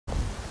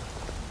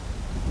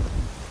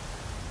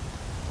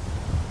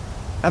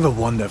Ever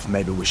wonder if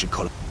maybe we should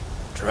call it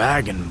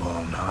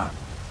Dragonborn, huh?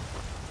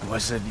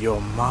 Was it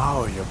your ma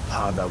or your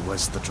pa that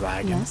was the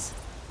dragon? Yes.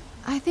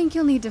 I think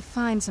you'll need to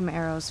find some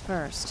arrows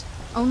first.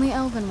 Only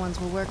elven ones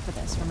will work for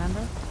this,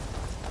 remember?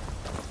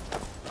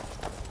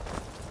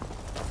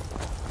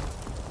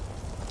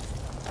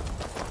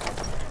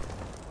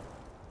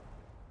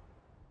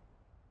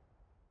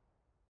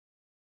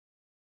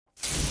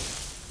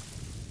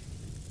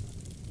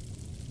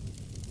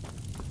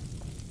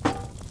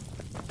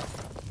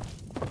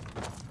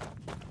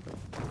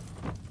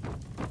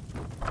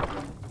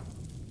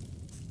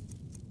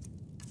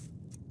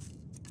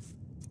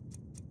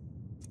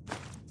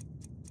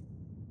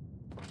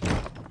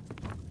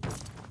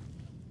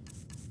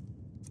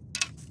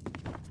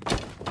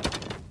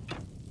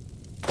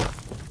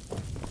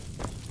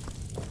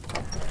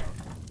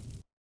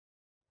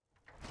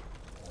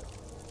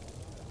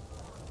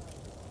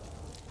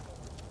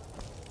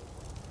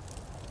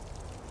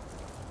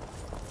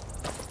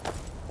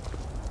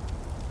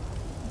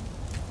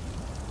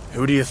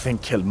 Who do you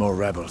think killed more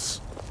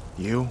rebels?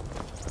 You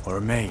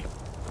or me?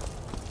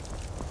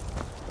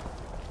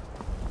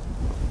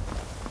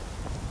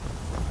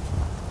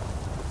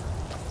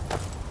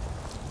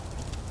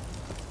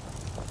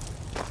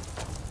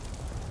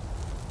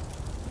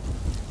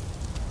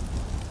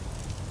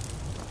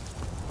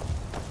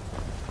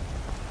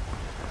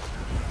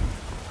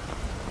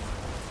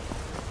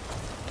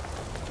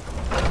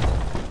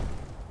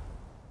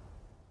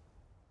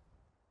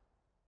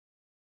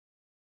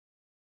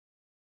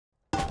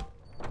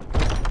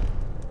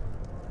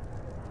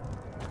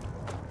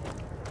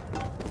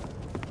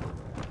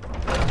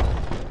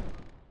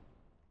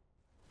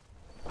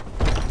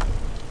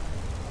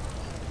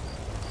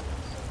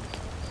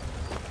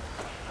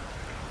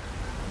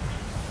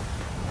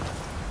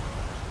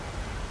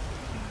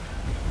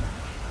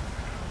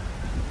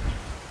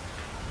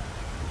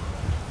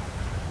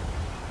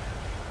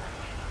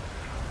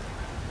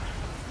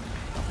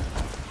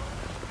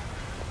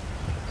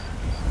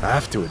 I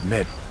have to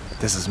admit,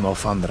 this is more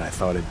fun than I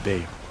thought it'd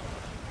be.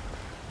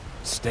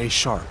 Stay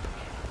sharp.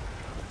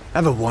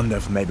 Ever wonder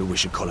if maybe we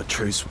should call a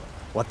truce?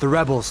 What the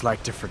rebels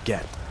like to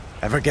forget.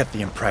 Ever get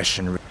the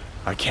impression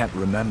I can't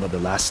remember the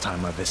last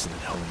time I visited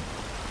home?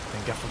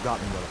 Think I've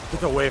forgotten what.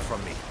 Get away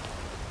from me.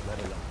 Let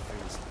alone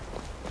freeze.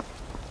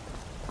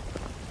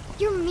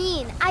 You're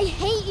mean. I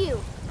hate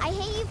you. I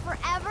hate you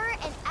forever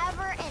and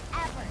ever and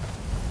ever.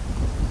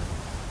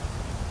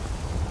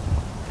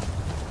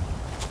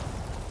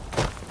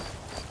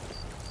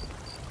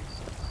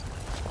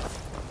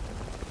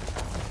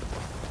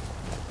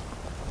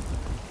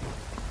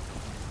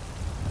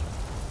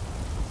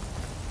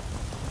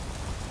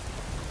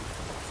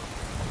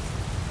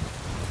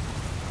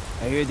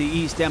 I hear the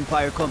East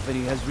Empire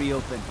Company has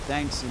reopened,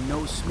 thanks in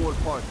no small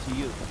part to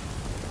you.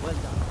 Well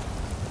done.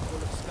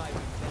 Full of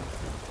Skyrim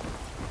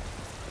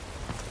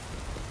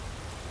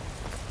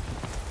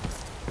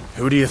benefits.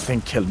 Who do you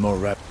think killed more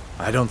rebels?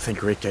 I don't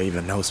think Rika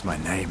even knows my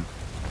name.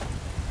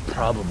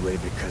 Probably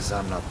because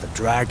I'm not the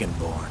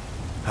Dragonborn.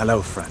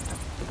 Hello, friend.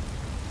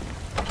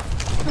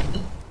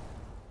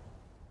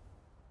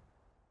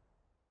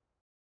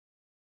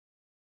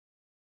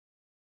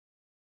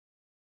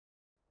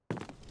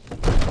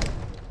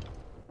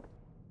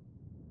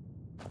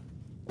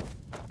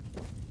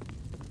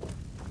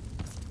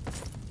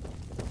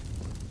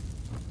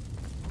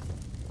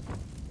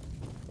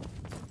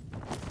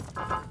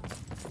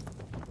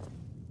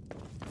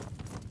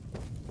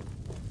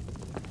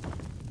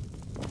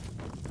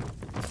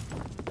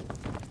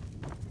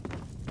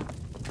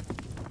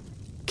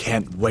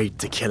 Can't wait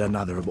to kill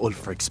another of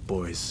Ulfric's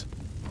boys.